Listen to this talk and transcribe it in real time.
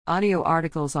Audio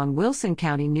articles on Wilson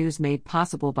County News made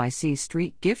possible by C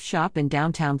Street Gift Shop in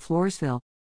downtown Floresville.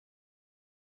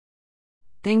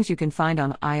 Things you can find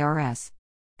on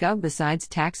IRS.gov besides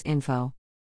tax info.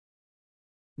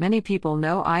 Many people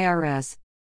know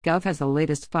IRS.gov has the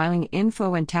latest filing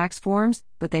info and tax forms,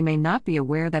 but they may not be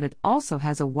aware that it also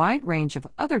has a wide range of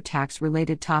other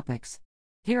tax-related topics.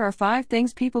 Here are 5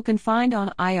 things people can find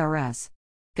on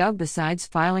IRS.gov besides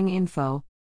filing info.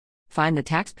 Find the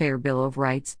Taxpayer Bill of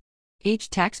Rights. Each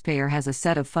taxpayer has a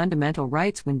set of fundamental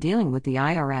rights when dealing with the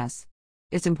IRS.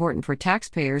 It's important for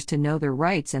taxpayers to know their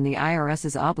rights and the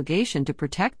IRS's obligation to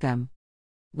protect them.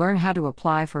 Learn how to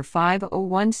apply for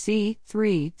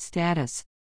 501c3 status.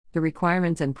 The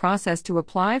requirements and process to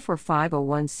apply for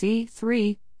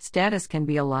 501c3 status can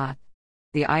be a lot.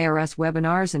 The IRS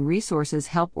webinars and resources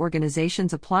help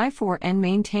organizations apply for and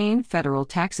maintain federal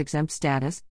tax-exempt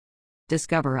status.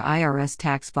 Discover IRS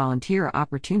tax volunteer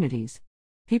opportunities.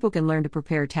 People can learn to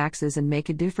prepare taxes and make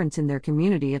a difference in their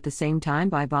community at the same time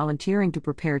by volunteering to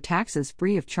prepare taxes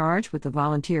free of charge with the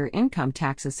Volunteer Income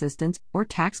Tax Assistance or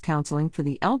Tax Counseling for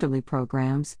the Elderly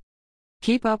programs.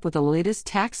 Keep up with the latest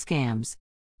tax scams.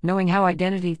 Knowing how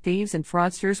identity thieves and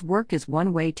fraudsters work is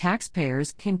one way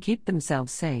taxpayers can keep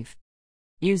themselves safe.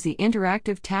 Use the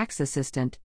Interactive Tax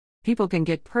Assistant. People can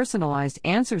get personalized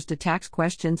answers to tax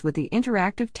questions with the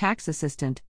Interactive Tax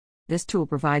Assistant. This tool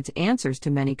provides answers to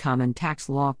many common tax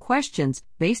law questions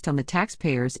based on the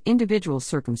taxpayer's individual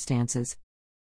circumstances.